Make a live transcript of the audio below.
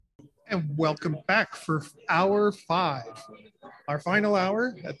And welcome back for hour 5, our final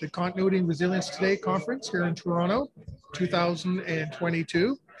hour at the Continuity and Resilience Today conference here in Toronto,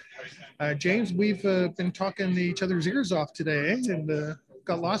 2022. James, we've been talking each other's ears off today and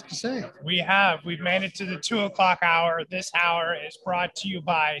got lots to say. We have. We've made it to the 2 o'clock hour. This hour is brought to you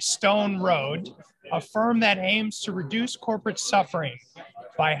by Stone Road, a firm that aims to reduce corporate suffering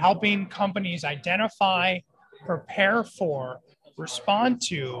by helping companies identify, prepare for, respond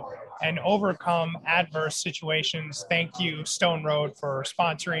to, and overcome adverse situations. Thank you, Stone Road, for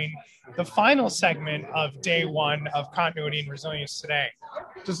sponsoring the final segment of day 1 of Continuity and Resilience Today.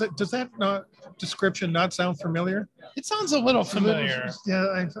 Does that description not sound familiar? It sounds a little familiar. Yeah,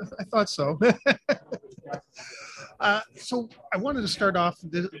 I thought so. So I wanted to start off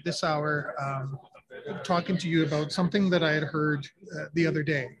this hour talking to you about something that I had heard the other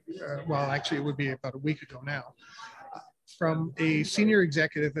day. Actually, it would be about a week ago now, from a senior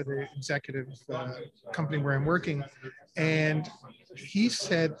executive at an executive company where I'm working. And he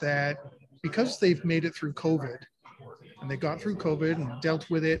said that because they've made it through COVID and they got through COVID and dealt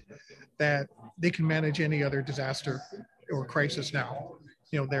with it, that they can manage any other disaster or crisis now.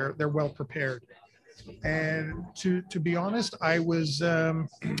 You know, they're well prepared. And to be honest, I was,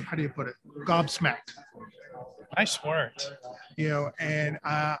 how do you put it? Gobsmacked. Nice words. You know, and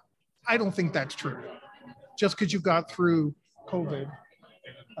I don't think that's true. Just because you got through COVID.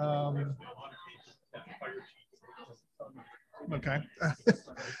 Okay.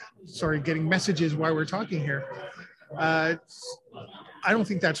 Sorry, getting messages while we're talking here. I don't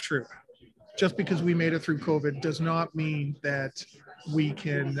think that's true. Just because we made it through COVID does not mean that we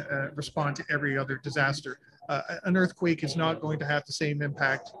can respond to every other disaster. An earthquake is not going to have the same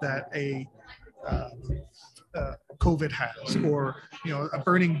impact that a COVID has, or a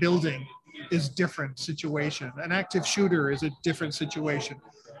burning building is different situation. An active shooter is a different situation.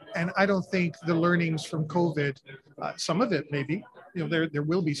 And I don't think the learnings from COVID, some of it maybe, there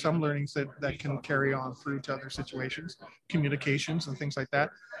will be some learnings that can carry on through to other situations, communications and things like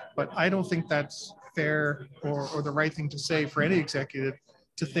that. But I don't think that's fair or the right thing to say for any executive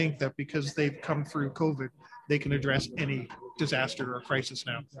to think that because they've come through COVID, they can address any disaster or crisis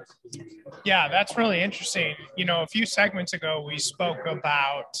now. Yeah, that's really interesting. A few segments ago, we spoke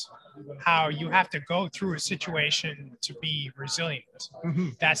about how you have to go through a situation to be resilient. Mm-hmm.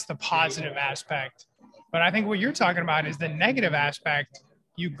 That's the positive aspect. But I think what you're talking about is the negative aspect.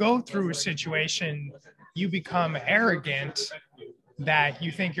 You go through a situation, you become arrogant that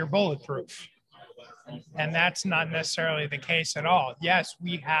you think you're bulletproof. And that's not necessarily the case at all. Yes,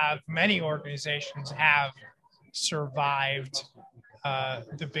 many organizations have survived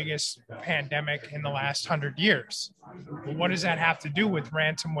the biggest pandemic in the last 100 years. But what does that have to do with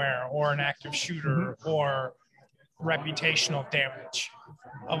ransomware or an active shooter or reputational damage?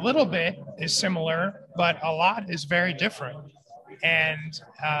 A little bit is similar, but a lot is very different. And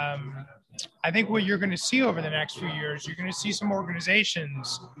I think what you're going to see over the next few years, you're going to see some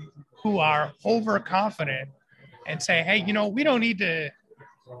organizations who are overconfident and say, hey, we don't need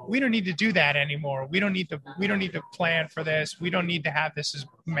to do that anymore. We don't need to plan for this. We don't need to have this as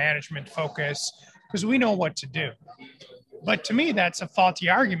management focus because we know what to do. But to me, that's a faulty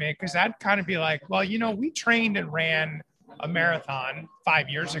argument because that'd kind of be like, well, we trained and ran a marathon 5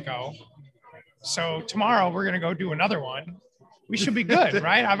 years ago. So tomorrow we're going to go do another one. We should be good,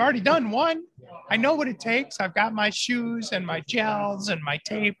 right? I've already done one. I know what it takes. I've got my shoes and my gels and my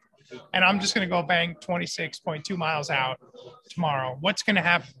tape, and I'm just going to go bang 26.2 miles out tomorrow. What's going to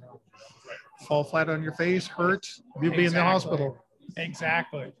happen? Fall flat on your face, hurt, you'll be in the hospital.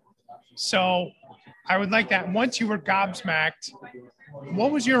 Exactly. So I would like that. Once you were gobsmacked,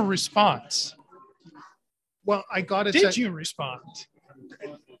 what was your response? Well, I got it. Did you respond?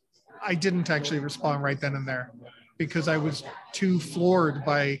 I didn't actually respond right then and there because I was too floored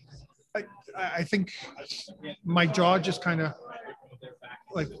by, I think my jaw just kind of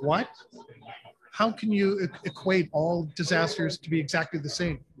like, what? How can you equate all disasters to be exactly the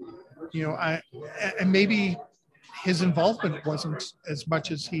same? And maybe his involvement wasn't as much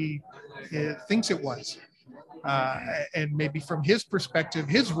as he thinks it was. And maybe from his perspective,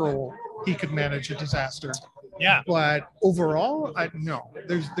 his role, he could manage a disaster. Yeah. But overall, no,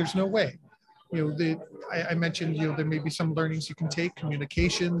 there's no way. I mentioned, there may be some learnings you can take,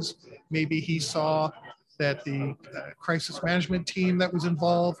 communications. Maybe he saw that the crisis management team that was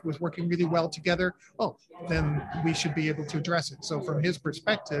involved was working really well together. Oh, then we should be able to address it. So from his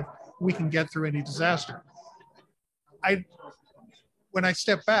perspective, we can get through any disaster. When I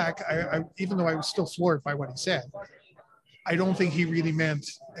stepped back, I even though I was still floored by what he said, I don't think he really meant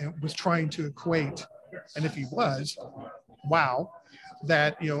and was trying to equate. And if he was, wow,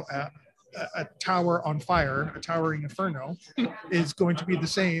 that a tower on fire, a towering inferno, is going to be the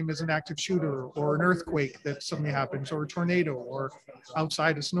same as an active shooter or an earthquake that suddenly happens, or a tornado, or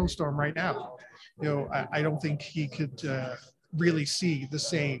outside a snowstorm right now. I don't think he could really see the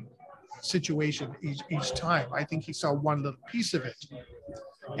same situation each time. I think he saw one little piece of it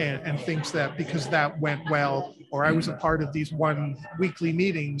and thinks that because that went well, or I was a part of these one weekly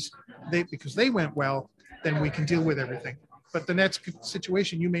meetings, because they went well, then we can deal with everything. But the next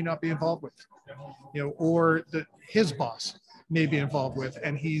situation you may not be involved with, or his boss may be involved with,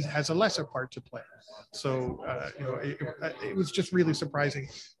 and he has a lesser part to play. So, it was just really surprising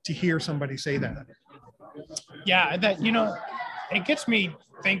to hear somebody say that. Yeah, it gets me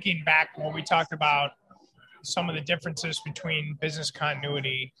thinking back when we talked about some of the differences between business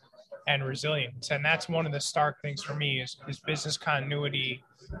continuity and resilience. And that's one of the stark things for me is business continuity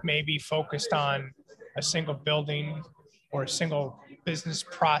may be focused on a single building or a single business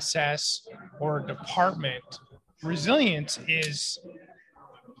process or department. Resilience is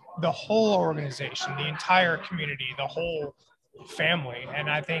the whole organization, the entire community, the whole family. And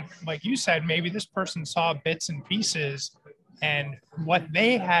I think, like you said, maybe this person saw bits and pieces, and what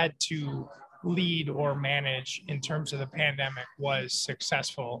they had to lead or manage in terms of the pandemic was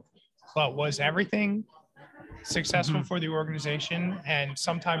successful. But was everything successful for the organization? And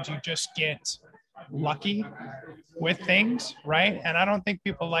sometimes you just get lucky with things, right? And I don't think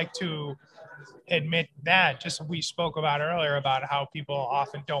people like to admit that. Just we spoke about earlier about how people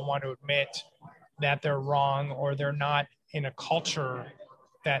often don't want to admit that they're wrong, or they're not in a culture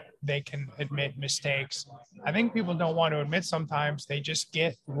that they can admit mistakes. I think people don't want to admit sometimes they just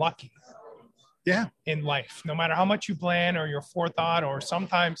get lucky. Yeah. In life, no matter how much you plan or your forethought, or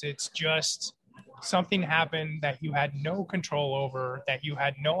sometimes it's just something happened that you had no control over, that you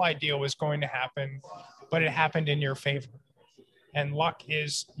had no idea was going to happen, but it happened in your favor. And luck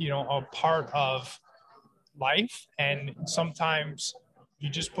is, a part of life. And sometimes you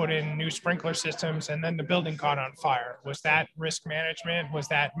just put in new sprinkler systems and then the building caught on fire. Was that risk management? Was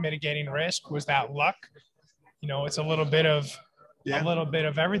that mitigating risk? Was that luck? It's a little bit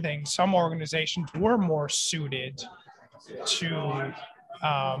of everything. Some organizations were more suited to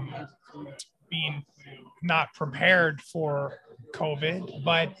being not prepared for COVID.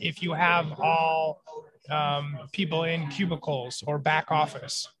 But if you have all people in cubicles or back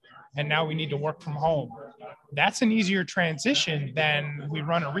office, and now we need to work from home, that's an easier transition than we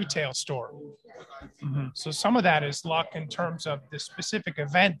run a retail store. Mm-hmm. So some of that is luck in terms of the specific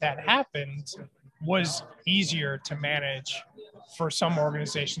event that happened was easier to manage for some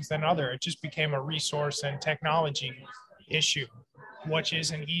organizations than other. It just became a resource and technology issue, which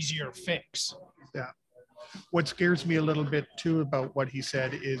is an easier fix. Yeah. What scares me a little bit too about what he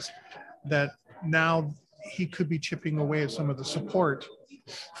said is that now he could be chipping away at some of the support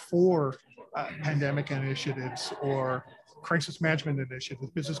for pandemic initiatives or crisis management initiatives,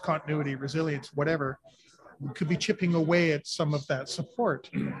 business continuity, resilience, whatever. We could be chipping away at some of that support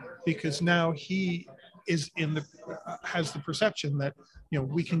because now he is has the perception that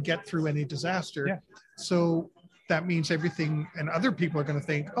we can get through any disaster. Yeah. So that means everything, and other people are going to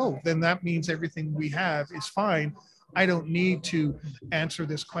think, oh, then that means everything we have is fine. I don't need to answer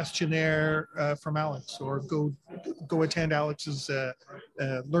this questionnaire from Alex, or go attend Alex's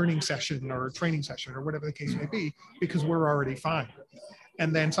learning session or training session or whatever the case may be, because we're already fine.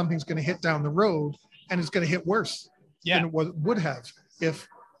 And then something's going to hit down the road, and it's going to hit worse than it would have if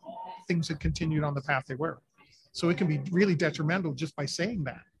things had continued on the path they were. So it can be really detrimental just by saying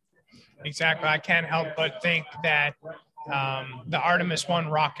that. Exactly. I can't help but think that the Artemis 1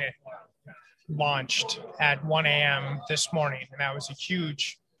 rocket launched at 1 a.m. this morning, and that was a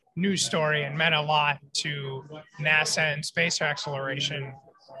huge news story and meant a lot to NASA and space exploration.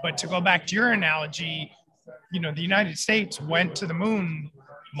 But to go back to your analogy, the United States went to the moon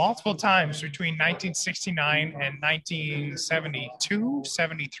multiple times between 1969 and 1972,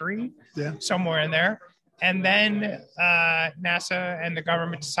 73, somewhere in there. And then NASA and the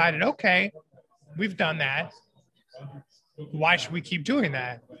government decided, okay, we've done that. Why should we keep doing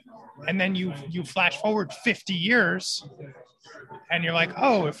that? And then you flash forward 50 years and you're like,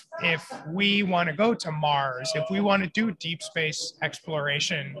 oh, if we want to go to Mars, if we want to do deep space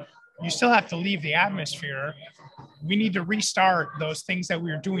exploration, you still have to leave the atmosphere. We need to restart those things that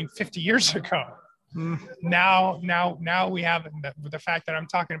we were doing 50 years ago. Now we have the fact that I'm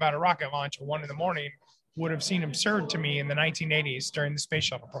talking about a rocket launch at 1 a.m. would have seemed absurd to me in the 1980s during the space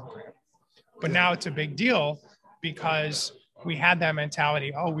shuttle program. But now it's a big deal because we had that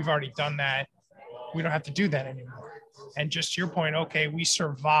mentality, oh, we've already done that. We don't have to do that anymore. And just to your point, okay, we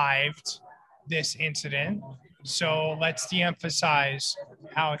survived this incident. So let's de-emphasize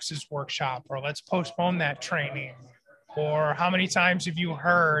Alex's workshop, or let's postpone that training. Or how many times have you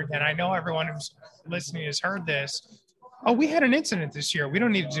heard, and I know everyone who's listening has heard this, oh, we had an incident this year. We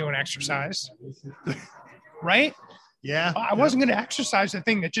don't need to do an exercise, right? Yeah. I wasn't going to exercise the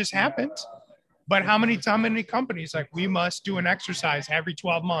thing that just happened. But how many companies like, we must do an exercise every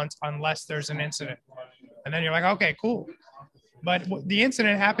 12 months unless there's an incident. And then you're like, okay, cool. But the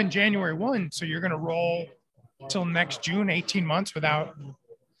incident happened January 1. So you're going to roll till next June, 18 months without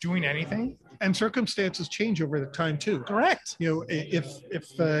doing anything. And circumstances change over the time too. Correct. You know, if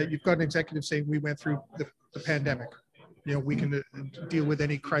you've got an executive saying we went through the pandemic, you know, we can deal with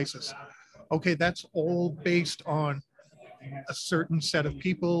any crisis. Okay, that's all based on a certain set of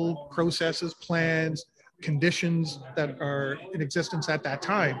people, processes, plans, conditions that are in existence at that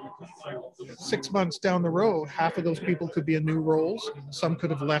time. 6 months down the road, half of those people could be in new roles. Some could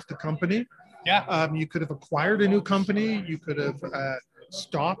have left the company. Yeah. You could have acquired a new company. You could have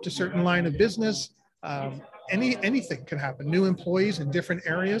stopped a certain line of business. Anything can happen. New employees in different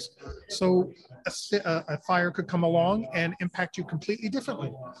areas. So a fire could come along and impact you completely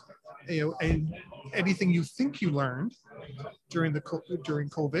differently. You know, and anything you think you learned during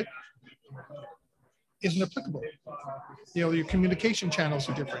COVID isn't applicable. You know, your communication channels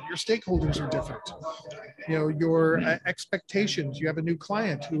are different. Your stakeholders are different. You know, your expectations. You have a new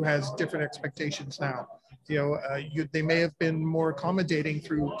client who has different expectations now. You know, they may have been more accommodating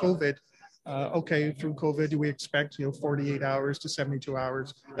through COVID. Through COVID, we expect, 48 hours to 72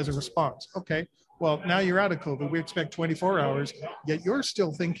 hours as a response. Okay. Well, now you're out of COVID. We expect 24 hours, yet you're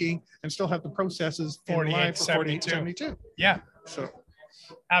still thinking and still have the processes 48, 72. Yeah. So,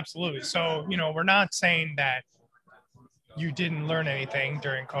 absolutely. So, we're not saying that you didn't learn anything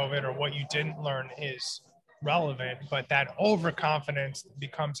during COVID or what you didn't learn is relevant, but that overconfidence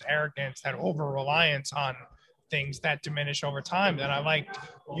becomes arrogance, that over-reliance on things that diminish over time. And I liked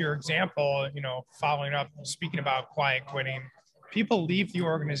your example, following up, speaking about quiet quitting. People leave the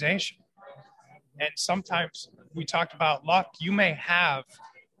organization. And sometimes we talked about luck. You may have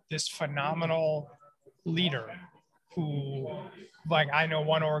this phenomenal leader who, like, I know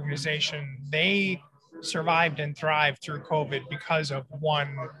one organization, they survived and thrived through COVID because of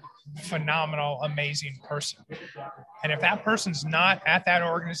one phenomenal, amazing person. And if that person's not at that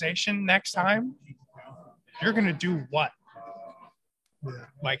organization next time, you're going to do what? yeah.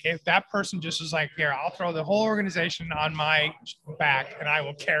 Like, if that person just is like, here, I'll throw the whole organization on my back and I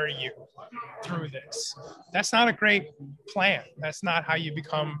will carry you through this. That's not a great plan. That's not how you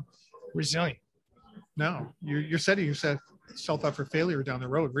become resilient. No, you're setting yourself up for failure down the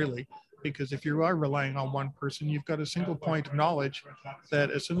road, really, because if you are relying on one person, you've got a single point of knowledge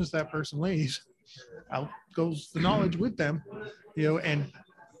that as soon as that person leaves, out goes the knowledge with them, and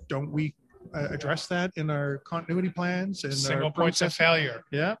don't we address that in our continuity plans and single points of failure?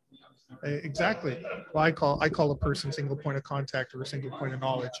 Yeah, exactly. Well, I call a person single point of contact or a single point of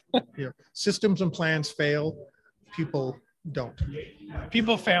knowledge. Systems and plans fail, people don't.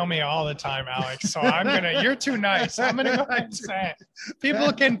 People fail me all the time, Alex. So you're too nice. I'm gonna go ahead and say it.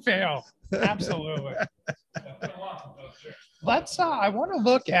 People can fail. Absolutely. I want to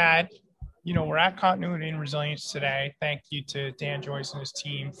look at, we're at Continuity and Resilience today. Thank you to Dan Joyce and his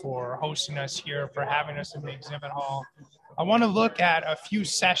team for hosting us here, for having us in the exhibit hall. I want to look at a few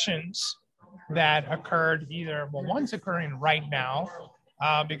sessions that occurred one's occurring right now,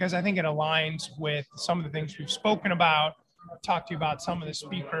 because I think it aligns with some of the things we've spoken about, talk to you about some of the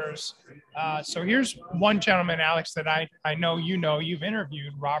speakers. So here's one gentleman, Alex, that I know you've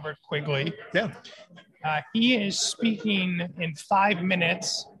interviewed, Robert Quigley. Yeah. He is speaking in 5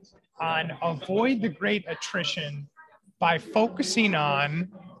 minutes on avoid the great attrition by focusing on,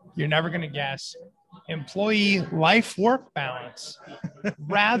 you're never going to guess, employee life-work balance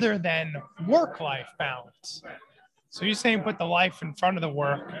rather than work-life balance. So you're saying put the life in front of the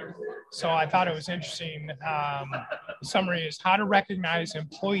work. So I thought it was interesting. The summary is how to recognize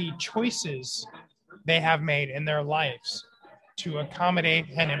employee choices they have made in their lives to accommodate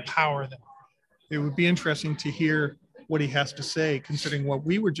and empower them. It would be interesting to hear what he has to say, considering what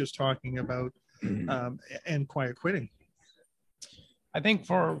we were just talking about and quiet quitting. I think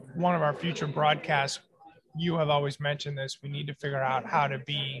for one of our future broadcasts, you have always mentioned this, we need to figure out how to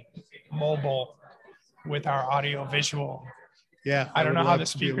be mobile with our audio visual. Yeah. I don't know how the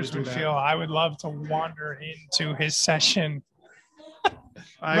speakers would feel. I would love to wander into his session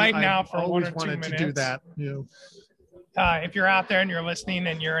now for 1 or 2 minutes. To do that. If you're out there and you're listening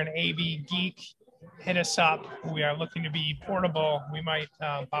and you're an AV geek, hit us up. We are looking to be portable. We might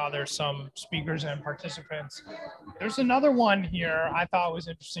bother some speakers and participants. There's another one here I thought was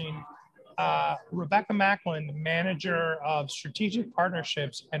interesting. Rebecca Macklin, Manager of Strategic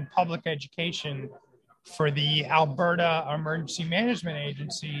Partnerships and Public Education for the Alberta Emergency Management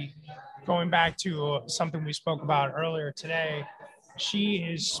Agency, going back to something we spoke about earlier today. She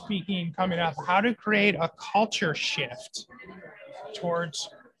is speaking, coming up, how to create a culture shift towards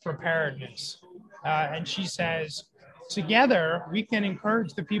preparedness. And she says, together, we can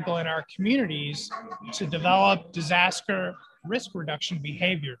encourage the people in our communities to develop disaster risk reduction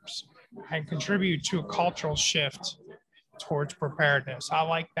behaviors and contribute to a cultural shift towards preparedness. I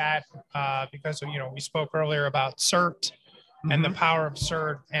like that because, we spoke earlier about CERT and the power of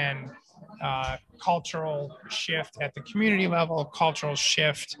CERT and cultural shift at the community level, cultural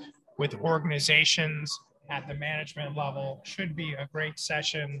shift with organizations at the management level. Should be a great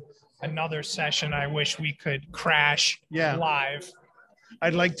session. Another session I wish we could crash live.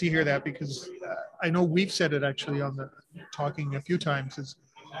 I'd like to hear that because I know we've said it actually on the talking a few times, is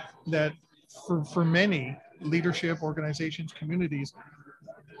that for many leadership organizations, communities,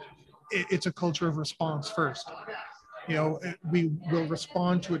 it's a culture of response first. We will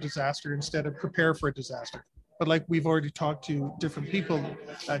respond to a disaster instead of prepare for a disaster. But like we've already talked to different people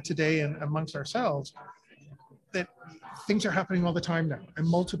today and amongst ourselves, that things are happening all the time now, and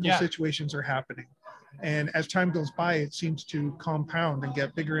multiple situations are happening. And as time goes by, it seems to compound and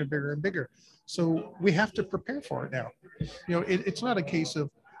get bigger and bigger and bigger. So we have to prepare for it now. It's not a case of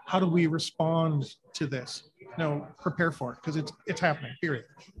how do we respond to this? No, prepare for it, because it's happening, period.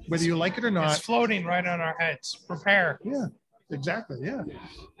 Whether you like it or not. It's floating right on our heads. Prepare. Yeah, exactly. Yeah.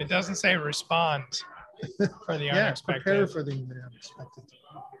 It doesn't say respond for the unexpected. Prepare for the unexpected.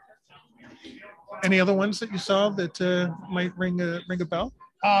 Any other ones that you saw that might ring a bell?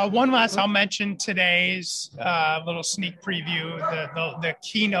 One last, I'll mention today's little sneak preview, the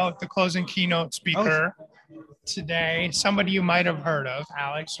keynote, the closing keynote speaker today. Somebody you might have heard of,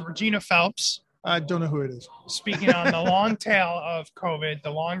 Alex, Regina Phelps. I don't know who it is. Speaking on the long tail of COVID,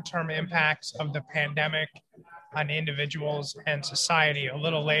 the long-term impacts of the pandemic on individuals and society. A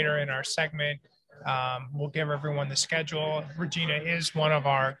little later in our segment, we'll give everyone the schedule. Regina is one of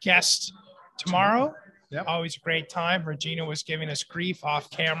our guests tomorrow. Yep. Always a great time. Regina was giving us grief off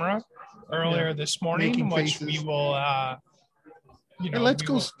camera earlier this morning, which we will,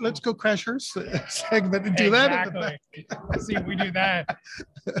 let's go crash her segment and do that. Let's see if we do that.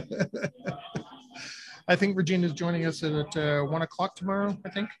 I think Regina's joining us at 1:00 tomorrow, I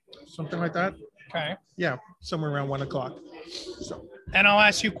think, something like that. Okay. Yeah, somewhere around 1:00. So. And I'll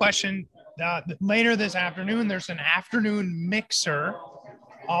ask you a question. Later this afternoon, there's an afternoon mixer.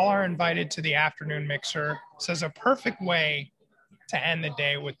 All are invited to the afternoon mixer. It says a perfect way to end the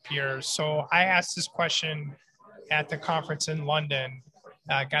day with peers. So I asked this question at the conference in London.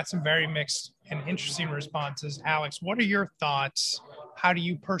 Got some very mixed and interesting responses. Alex, what are your thoughts? How do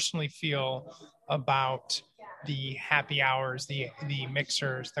you personally feel about the happy hours, the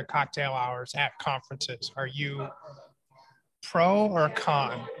mixers, the cocktail hours at conferences? Are you pro or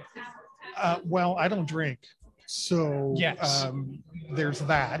con? Well, I don't drink. So yes. There's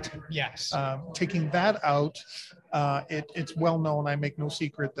that. Yes. Taking that out, it's well known. I make no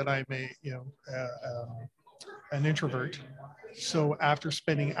secret that I'm an introvert. So after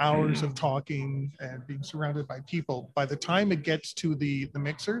spending hours of talking and being surrounded by people, by the time it gets to the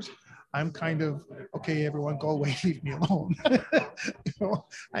mixers, I'm kind of, okay, everyone go away, leave me alone.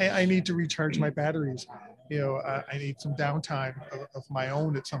 I need to recharge my batteries. I need some downtime of my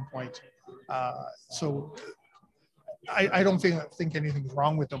own at some point. So I don't think anything's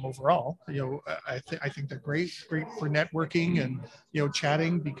wrong with them overall. I think they're great for networking and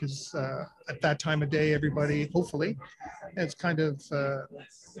chatting, because at that time of day, everybody hopefully has kind of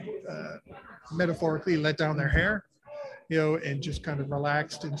metaphorically let down their hair, and just kind of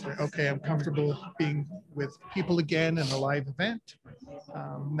relaxed and say, okay, I'm comfortable being with people again in a live event.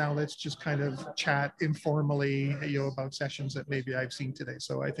 Now let's just kind of chat informally, about sessions that maybe I've seen today.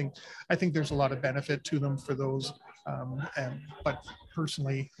 So I think there's a lot of benefit to them for those. But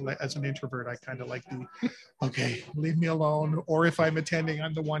personally, as an introvert, I kind of like okay, leave me alone. Or if I'm attending,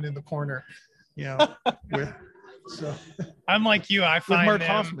 I'm the one in the corner, so I'm like you. I find with Mark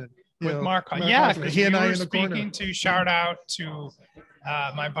Hoffman. Mark Hoffman. He and I in the speaking corner. To shout out to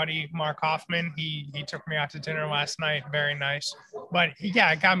my buddy Mark Hoffman. He took me out to dinner last night. Very nice. But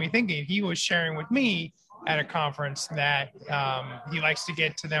it got me thinking. He was sharing with me at a conference that he likes to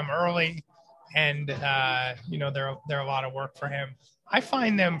get to them early, and they're a lot of work for him. I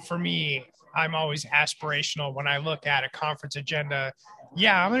find them, for me, I'm always aspirational when I look at a conference agenda.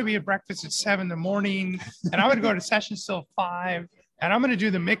 Yeah, I'm going to be at breakfast at 7 in the morning, and I'm going to go to sessions till 5. And I'm going to do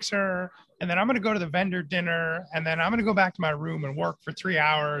the mixer, and then I'm going to go to the vendor dinner, and then I'm going to go back to my room and work for 3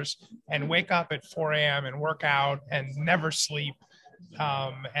 hours and wake up at 4 a.m. and work out and never sleep.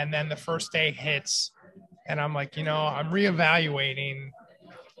 And then the first day hits, and I'm like, I'm reevaluating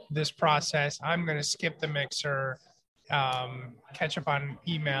this process. I'm going to skip the mixer, catch up on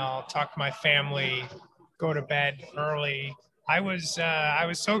email, talk to my family, go to bed early. I was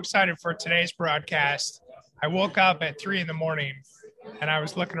so excited for today's broadcast. I woke up at 3 a.m. and I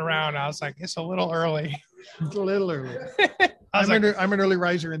was looking around. I was like, it's a little early. It's a little early. I'm an early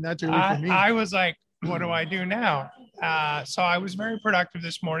riser, and that's early for me. I was like, what do I do now? So I was very productive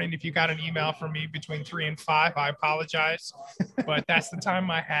this morning. If you got an email from me between 3 and 5, I apologize, but that's the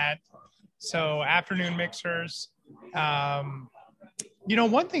time I had. So afternoon mixers. One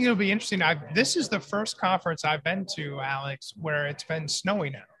thing that'll be interesting. This is the first conference I've been to, Alex, where it's been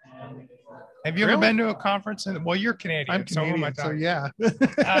snowy now. Have you ever been to a conference? Well, you're Canadian. I'm Canadian, so yeah.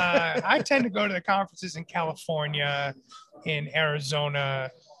 I tend to go to the conferences in California, in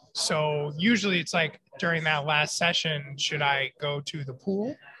Arizona. So usually it's like during that last session, should I go to the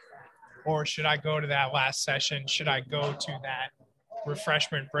pool, or should I go to that last session? Should I go to that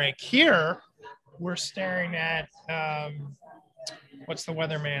refreshment break? Here, we're staring at, what's the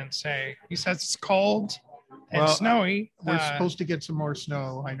weatherman say? He says it's cold and snowy. We're supposed to get some more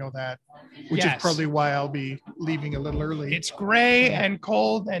snow. I know that, which is probably why I'll be leaving a little early. It's gray and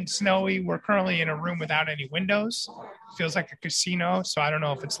cold and snowy. We're currently in a room without any windows. Feels like a casino. So I don't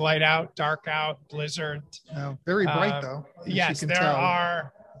know if it's light out, dark out, blizzard. No, very bright though. Yes, there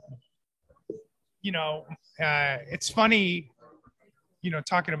are, it's funny,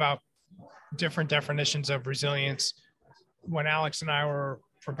 talking about different definitions of resilience. When Alex and I were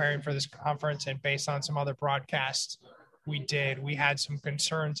preparing for this conference, and based on some other broadcasts we had some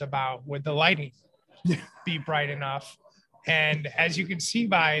concerns about, would the lighting be bright enough? And as you can see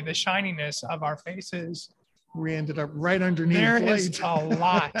by the shininess of our faces, we ended up right underneath. There is a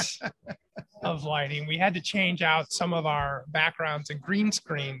lot of lighting. We had to change out some of our backgrounds and green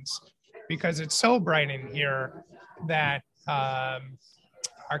screens because it's so bright in here that our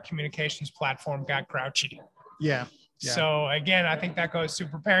communications platform got grouchy. Yeah. So again, I think that goes to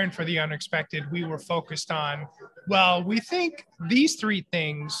preparing for the unexpected. We were focused on, we think these 3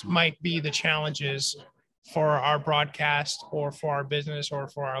 things might be the challenges for our broadcast or for our business or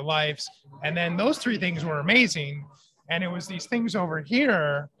for our lives. And then those 3 things were amazing. And it was these things over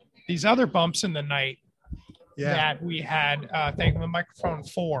here, these other bumps in the night that we had, thank the microphone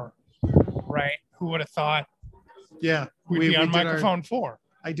 4, right? Who would have thought we'd be on microphone 4?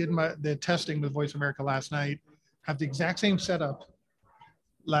 I did the testing with Voice America last night. Have the exact same setup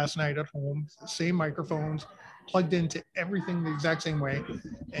last night at home, same microphones, plugged into everything the exact same way.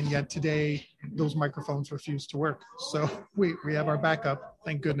 And yet today, those microphones refuse to work. So we have our backup,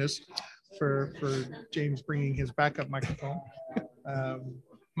 thank goodness, for James bringing his backup microphone.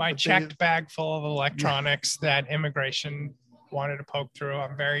 My checked bag full of electronics that immigration wanted to poke through.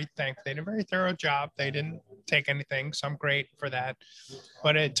 I'm very thankful. They did a very thorough job. They didn't take anything, so I'm great for that.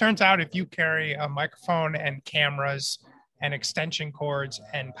 But it turns out if you carry a microphone and cameras and extension cords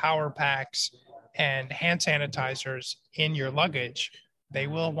and power packs and hand sanitizers in your luggage, they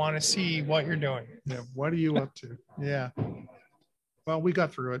will want to see what you're doing. Yeah, what are you up to? Yeah. Well, we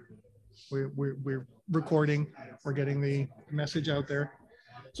got through it. We're recording. We're getting the message out there.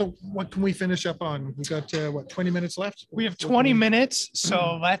 So what can we finish up on? We got, 20 minutes left? We have 20 minutes,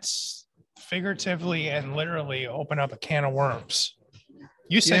 so let's figuratively and literally open up a can of worms.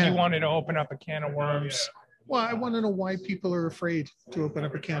 You said you wanted to open up a can of worms. Well, I want to know why people are afraid to open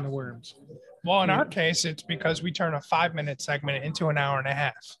up a can of worms. Well, in our case, it's because we turn a 5-minute segment into an hour and a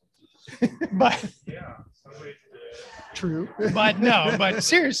half. But true. But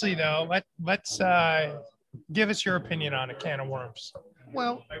seriously though, let's give us your opinion on a can of worms.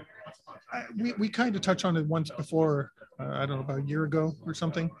 Well, we kind of touched on it once before, I don't know, about a year ago or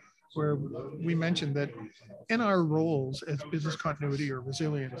something, where we mentioned that in our roles as business continuity or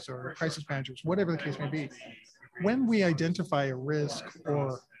resilience or crisis managers, whatever the case may be, when we identify a risk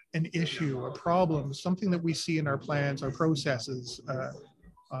or an issue, a problem, something that we see in our plans, our processes,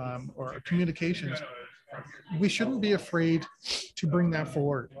 or our communications, we shouldn't be afraid to bring that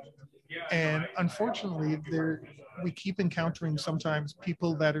forward. And unfortunately, we keep encountering sometimes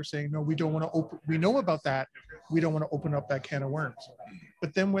people that are saying, no, we don't want to open, we know about that. We don't want to open up that can of worms.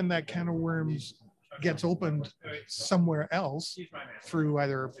 But then when that can of worms gets opened somewhere else through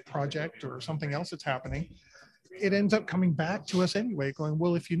either a project or something else that's happening, it ends up coming back to us anyway, going,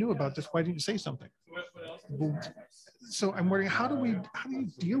 well, if you knew about this, why didn't you say something? So I'm wondering, how do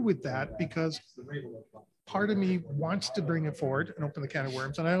you deal with that? Because part of me wants to bring it forward and open the can of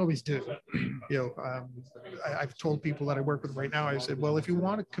worms, and I always do. I've told people that I work with right now, I said, well, if you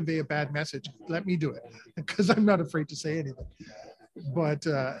want to convey a bad message, let me do it, because I'm not afraid to say anything. But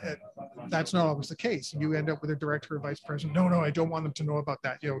that's not always the case. You end up with a director or vice president. No, I don't want them to know about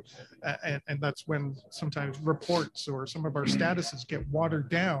that. And that's when sometimes reports or some of our statuses get watered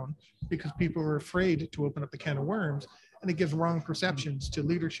down because people are afraid to open up the can of worms, and it gives wrong perceptions to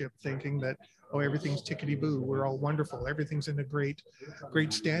leadership, thinking that, oh, everything's tickety-boo, we're all wonderful, everything's in a great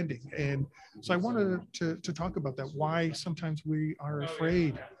standing. And so I wanted to talk about that, why sometimes we are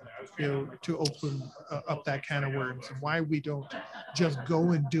afraid, to open up that can of worms, and why we don't just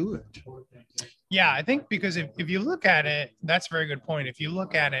go and do it. Yeah, I think because if you look at it, that's a very good point. If you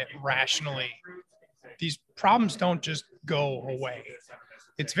look at it rationally, these problems don't just go away.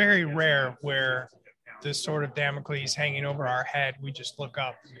 It's very rare where this sort of Damocles hanging over our head, we just look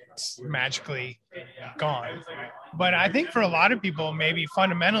up, it's magically gone. But I think for a lot of people, maybe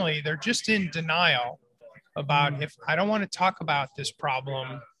fundamentally, they're just in denial about, if I don't want to talk about this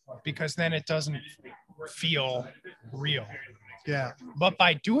problem because then it doesn't feel real. Yeah. But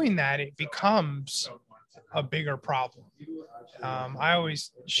by doing that, it becomes a bigger problem. I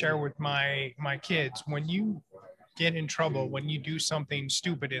always share with my kids, when you get in trouble, when you do something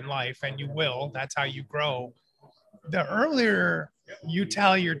stupid in life, and you will, that's how you grow, the earlier you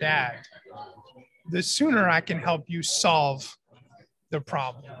tell your dad, the sooner I can help you solve the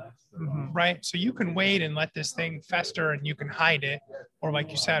problem. Right? So you can wait and let this thing fester and you can hide it. Or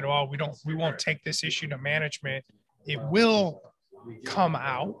like you said, well, we won't take this issue to management. It will come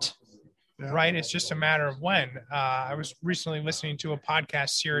out. Right? It's just a matter of when. I was recently listening to a podcast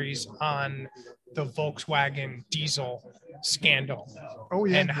series on the Volkswagen diesel scandal. Oh,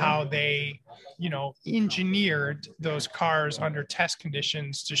 yeah. And how they, engineered those cars under test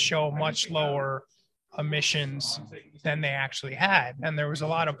conditions to show much lower emissions than they actually had. And there was a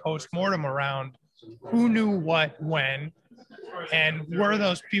lot of post-mortem around who knew what, when, and were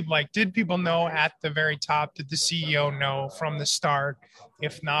those people, like, did people know at the very top? Did the CEO know from the start?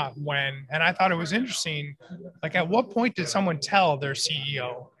 If not, when? And I thought it was interesting. Like, at what point did someone tell their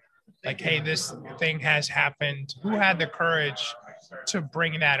CEO, like, hey, this thing has happened? Who had the courage to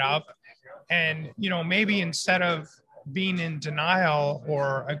bring that up? And, maybe instead of being in denial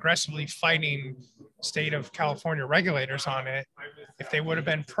or aggressively fighting state of California regulators on it, if they would have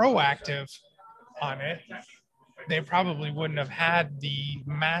been proactive on it, they probably wouldn't have had the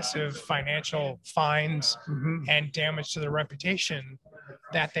massive financial fines and damage to their reputation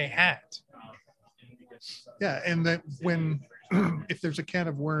that they had. Yeah, and that when, if there's a can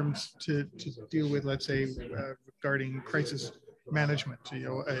of worms to deal with, let's say, regarding crisis management,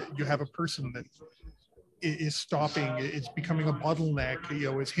 you have a person that is stopping, it's becoming a bottleneck,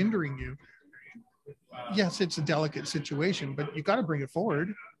 is hindering you. Yes, it's a delicate situation, but you got to bring it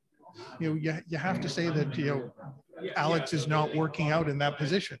forward. You have to say that, Alex is not working out in that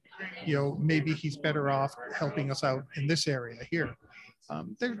position. Maybe he's better off helping us out in this area here.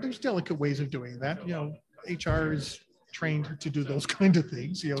 There's delicate ways of doing that. HR is trained to do those kind of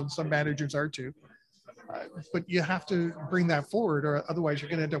things. Some managers are too. But you have to bring that forward, or otherwise you're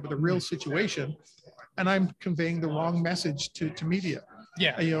going to end up with a real situation. And I'm conveying the wrong message to media.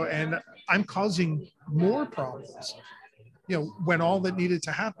 Yeah. And I'm causing more problems. When all that needed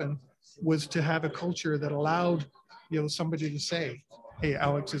to happen was to have a culture that allowed, somebody to say, hey,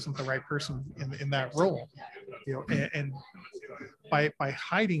 Alex isn't the right person in that role. And by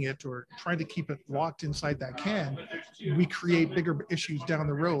hiding it or trying to keep it locked inside that can, we create bigger issues down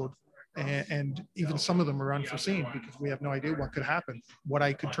the road. And even some of them are unforeseen because we have no idea what could happen, what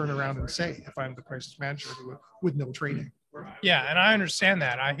I could turn around and say if I'm the crisis manager with no training. Yeah, and I understand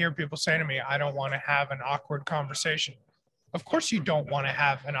that. I hear people say to me, I don't want to have an awkward conversation. Of course you don't want to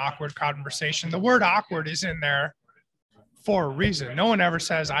have an awkward conversation. The word awkward is in there for a reason. No one ever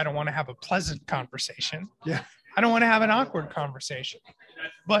says, I don't want to have a pleasant conversation. Yeah. I don't want to have an awkward conversation.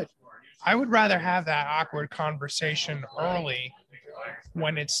 But I would rather have that awkward conversation early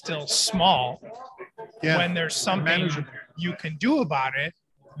when it's still small, when there's something you can do about it,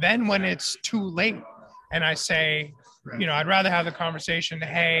 than when it's too late. And I say, I'd rather have the conversation,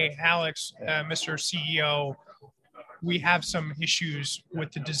 hey, Alex, Mr. CEO, we have some issues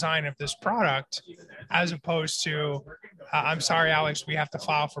with the design of this product, as opposed to, I'm sorry, Alex, we have to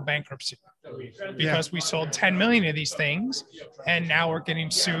file for bankruptcy because we sold 10 million of these things and now we're getting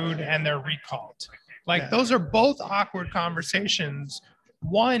sued and they're recalled. Those are both awkward conversations.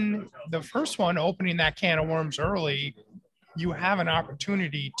 One, the first one, opening that can of worms early, you have an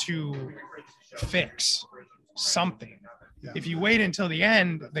opportunity to fix something. Yeah. If you wait until the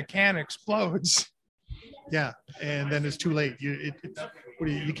end, the can explodes Yeah, and then it's too late. You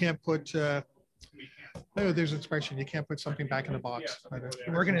can't put. There's an expression. You can't put something back in the box.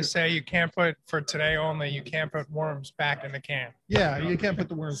 We're gonna say you can't put for today only. You can't put worms back in the can. Yeah, you can't put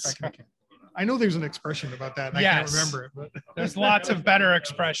the worms back in the can. I know there's an expression about that. And I can't remember it, but there's lots of better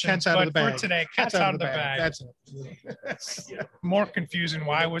expressions. Cat's out of the bag. For today, cat's out of the bag. That's it. Yeah. More confusing.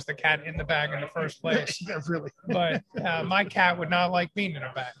 Why was the cat in the bag in the first place? Yeah, really. But my cat would not like being in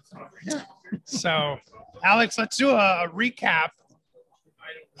a bag. Yeah. So, Alex, let's do a recap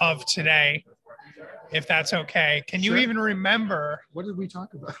of today, if that's okay. Can you even remember? What did we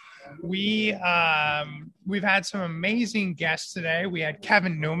talk about? We've had some amazing guests today. We had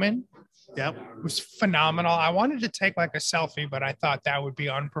Kevin Newman. Yep. It was phenomenal. I wanted to take like a selfie, but I thought that would be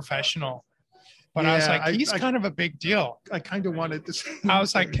unprofessional. But I was like, he's kind of a big deal. I kind of wanted to say. I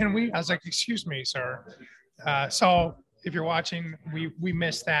was like, can we? I was like, excuse me, sir. So if you're watching, we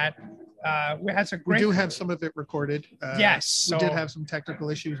missed that. We had some great. We do have some of it recorded. Yes. So, we did have some technical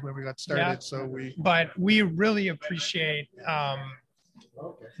issues when we got started. Yeah, so But we really appreciate.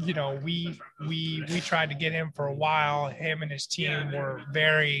 We tried to get him for a while. Him and his team were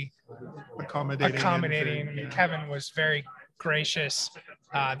very accommodating. I mean, Kevin was very gracious.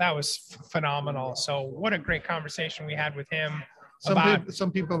 That was phenomenal. So what a great conversation we had with him.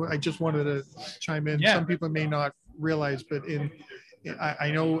 Some people, I just wanted to chime in. Yeah. Some people may not realize, but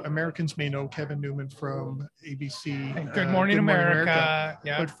I know Americans may know Kevin Newman from ABC. And Good Morning America.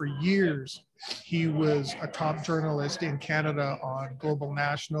 Yeah. But for years, he was a top journalist in Canada on Global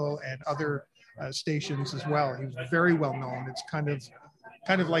National and other stations as well. He was very well known. It's kind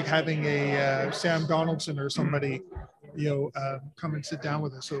of like having a Sam Donaldson or somebody, come and sit down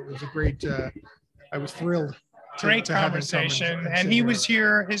with us. So it was a great. I was thrilled. Great conversation. And he was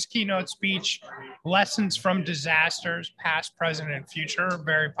here, his keynote speech, Lessons from Disasters, Past, Present, and Future,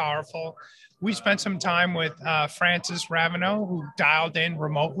 very powerful. We spent some time with Francis Ravenel, who dialed in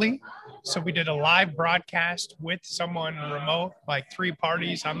remotely. So we did a live broadcast with someone remote, like 3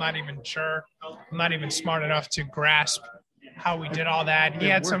 parties. I'm not even sure. I'm not even smart enough to grasp how we did all that. He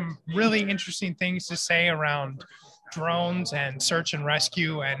had some really interesting things to say around drones and search and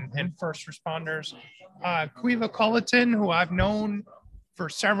rescue and first responders. Quiva Culleton, who I've known for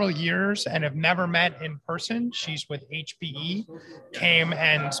several years and have never met in person. She's with HPE, came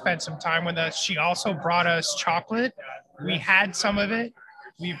and spent some time with us. She also brought us chocolate. We had some of it.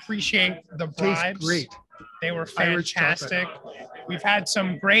 We appreciate the bribes. Tastes great. They were fantastic. We've had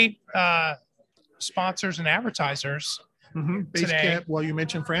some great sponsors and advertisers. Mm-hmm. Basecamp. Well, you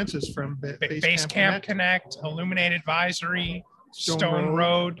mentioned Francis from Basecamp Connect, Illuminate Advisory, Stone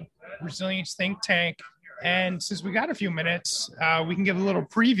Road, Resilience Think Tank. And since we got a few minutes, we can give a little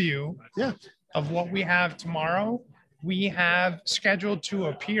preview of what we have tomorrow. We have scheduled to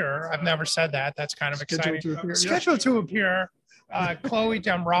appear. I've never said that. That's kind of exciting. Scheduled to appear. Chloe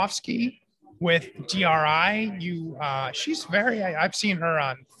Dombrowski with DRI. She's I've seen her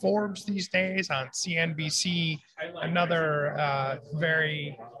on Forbes these days, on CNBC, another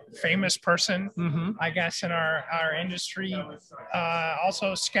very famous person, I guess, in our industry.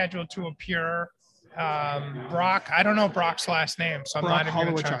 Also scheduled to appear Brock. I don't know Brock's last name, so I'm not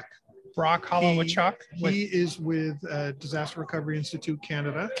even going to check. Brock Holowachuk. He is with Disaster Recovery Institute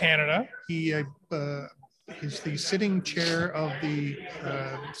Canada. He is the sitting chair of the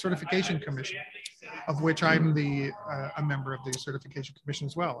Certification Commission, of which I'm a member of the Certification Commission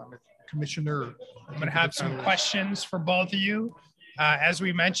as well. I'm a commissioner. I'm going to have some questions for both of you. As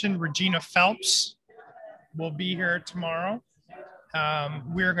we mentioned, Regina Phelps will be here tomorrow.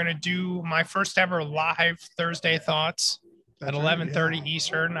 We're going to do my first ever live Thursday Thoughts at 11:30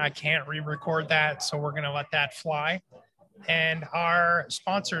 Eastern. I can't re-record that, so we're going to let that fly. And our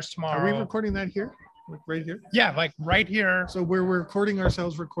sponsors tomorrow. Are we recording that here? Right here? Yeah, like right here. So we're recording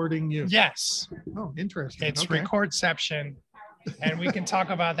ourselves recording you. Yes. Oh, interesting. It's Recordception, and we can talk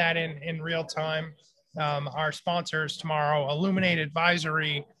about that in real time. Our sponsors tomorrow, Illuminate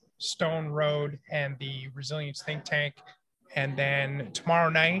Advisory, Stone Road, and the Resilience Think Tank. And then tomorrow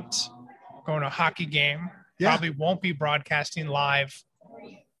night, going to a hockey game. Probably won't be broadcasting live.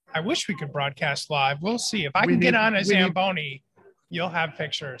 I wish we could broadcast live. We'll see. If I can get on a Zamboni, you'll have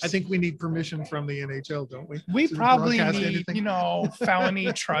pictures. I think we need permission from the NHL, don't we? We probably need,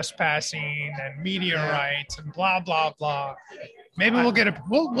 felony trespassing and media rights and blah, blah, blah. Maybe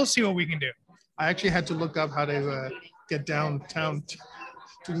we'll see what we can do. I actually had to look up how to get downtown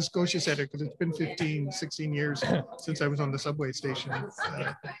to the Scotia Center because it's been 16 years since I was on the subway station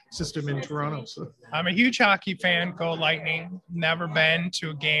system in Toronto. So I'm a huge hockey fan. Go Lightning. Never been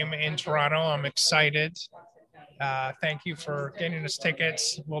to a game in Toronto. I'm excited. Thank you for getting us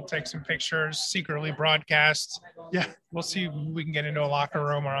tickets. We'll take some pictures, secretly broadcast. Yeah. We'll see if we can get into a locker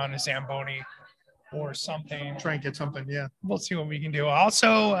room or on a Zamboni or something. Try and get something, yeah. We'll see what we can do.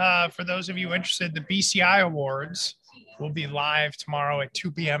 Also, for those of you interested, the BCI Awards will be live tomorrow at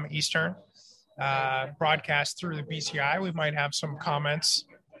 2 p.m. Eastern. Broadcast through the BCI. We might have some comments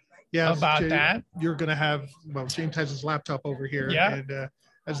about that. You're going to have, James has his laptop over here. Yeah. And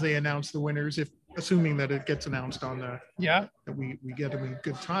as they announce the winners, assuming that it gets announced on that we get them in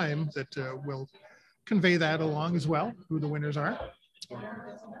good time, that we'll convey that along as well, who the winners are.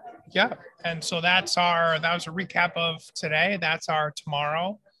 Yeah. And so that was a recap of today. That's our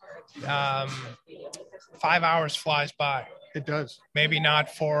tomorrow. 5 hours flies by. It does. Maybe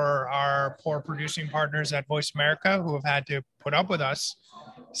not for our poor producing partners at Voice America who have had to put up with us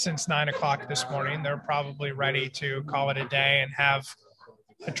since 9 o'clock this morning. They're probably ready to call it a day and have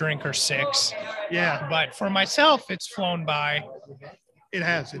a drink or 6. Yeah. But for myself, it's flown by. It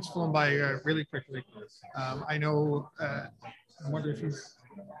has. It's flown by really quickly. I know. I wonder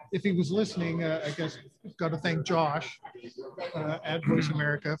if he was listening. I guess got to thank Josh at Voice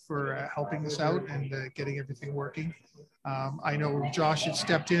America for helping us out and getting everything working. I know Josh had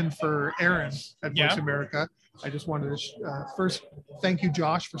stepped in for Aaron at Voice America. I just wanted to first thank you,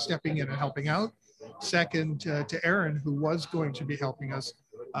 Josh, for stepping in and helping out. Second, to Aaron, who was going to be helping us.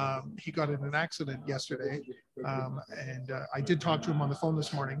 He got in an accident yesterday, and I did talk to him on the phone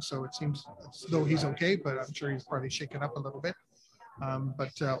this morning, so it seems as though he's okay, but I'm sure he's probably shaken up a little bit.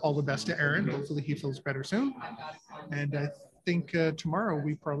 But all the best to Aaron. Hopefully he feels better soon. And I think tomorrow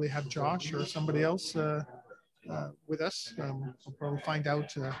we probably have Josh or somebody else with us. We'll probably find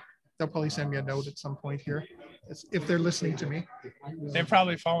out. They'll probably send me a note at some point here if they're listening to me. They've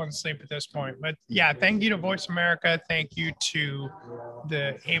probably fallen asleep at this point. But yeah, thank you to Voice America. Thank you to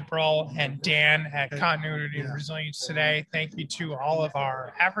the April and Dan at Continuity and Resilience Today. Thank you to all of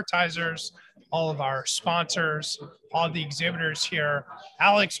our advertisers, all of our sponsors, all the exhibitors here.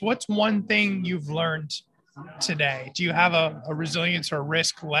 Alex, what's one thing you've learned today? Do you have a resilience or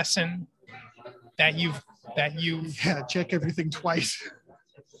risk lesson that you check everything twice.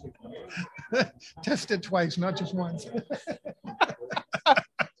 Test it twice, not just once.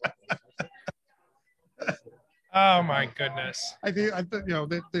 Oh my goodness! I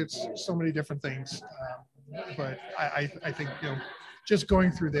think there's so many different things, but I think just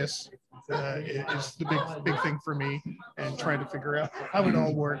going through this is the big thing for me, and trying to figure out how it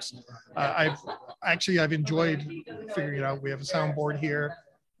all works. I've enjoyed figuring it out. We have a soundboard here,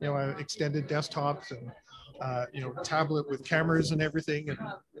 extended desktops and tablet with cameras and everything, and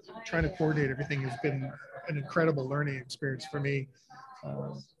trying to coordinate everything has been an incredible learning experience for me.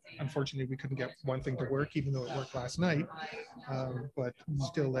 Unfortunately, we couldn't get one thing to work, even though it worked last night. But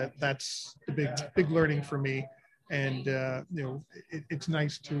still, that's the big learning for me. And it's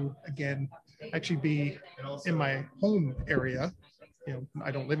nice to again actually be in my home area. I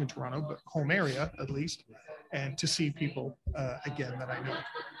don't live in Toronto, but home area at least, and to see people again that I know.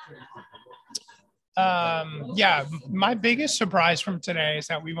 My biggest surprise from today is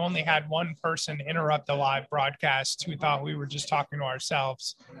that we've only had one person interrupt the live broadcast who thought we were just talking to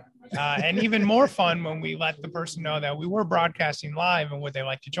ourselves. And even more fun when we let the person know that we were broadcasting live and would they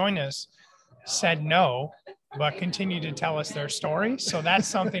like to join us, said no, but continued to tell us their story. So that's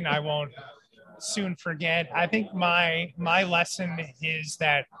something I won't soon forget. I think my lesson is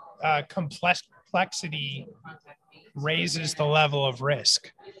that complexity raises the level of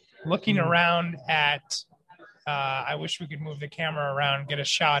risk. Looking around at, I wish we could move the camera around, get a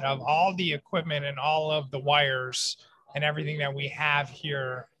shot of all the equipment and all of the wires and everything that we have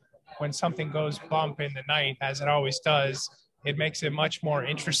here. When something goes bump in the night, as it always does, it makes it much more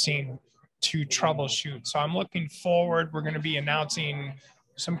interesting to troubleshoot. So I'm looking forward. We're going to be announcing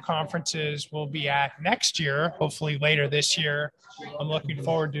some conferences we'll be at next year, hopefully later this year. I'm looking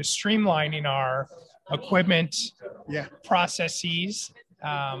forward to streamlining our equipment processes.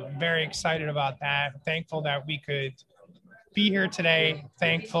 Very excited about that. Thankful that we could be here today.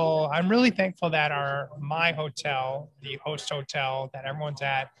 I'm really thankful that my hotel, the host hotel that everyone's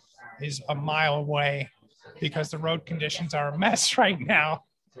at, is a mile away because the road conditions are a mess right now.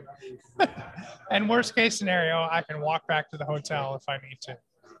 And worst case scenario, I can walk back to the hotel if I need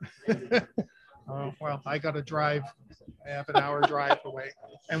to. Well, I got to drive. I have an hour drive away.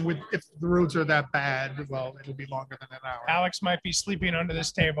 And if the roads are that bad, well, it'll be longer than an hour. Alex might be sleeping under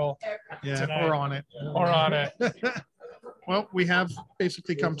this table. Yeah, or on it. Well, we have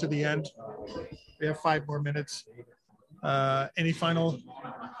basically come to the end. We have 5 more minutes. Any final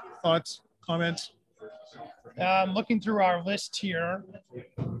thoughts, comments? Looking through our list here.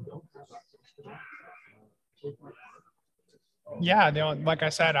 Yeah, like I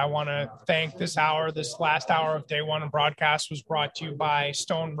said, I want to thank this last hour of Day One of broadcast was brought to you by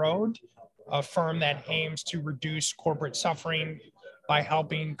Stone Road, a firm that aims to reduce corporate suffering by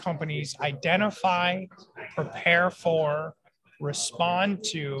helping companies identify, prepare for, respond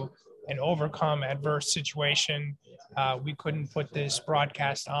to, and overcome adverse situation. We couldn't put this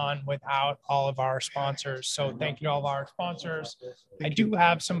broadcast on without all of our sponsors. So thank you to all of our sponsors. I do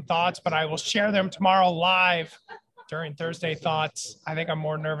have some thoughts, but I will share them tomorrow live during Thursday Thoughts. I think I'm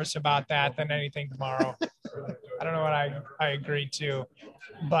more nervous about that than anything tomorrow. I don't know what I agreed to,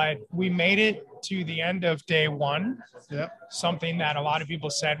 but we made it to the end of day one. Yep. Something that a lot of people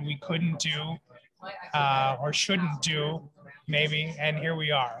said we couldn't do or shouldn't do, maybe, and here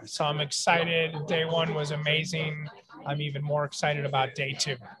we are. So I'm excited. Day one was amazing. I'm even more excited about day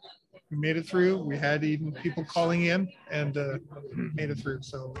two. We made it through. We had even people calling in and made it through.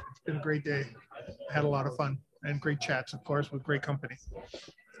 So it's been a great day. I had a lot of fun and great chats, of course, with great company.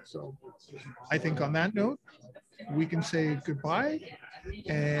 So I think on that note, we can say goodbye.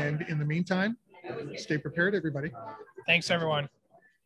 And in the meantime, stay prepared, everybody. Thanks, everyone.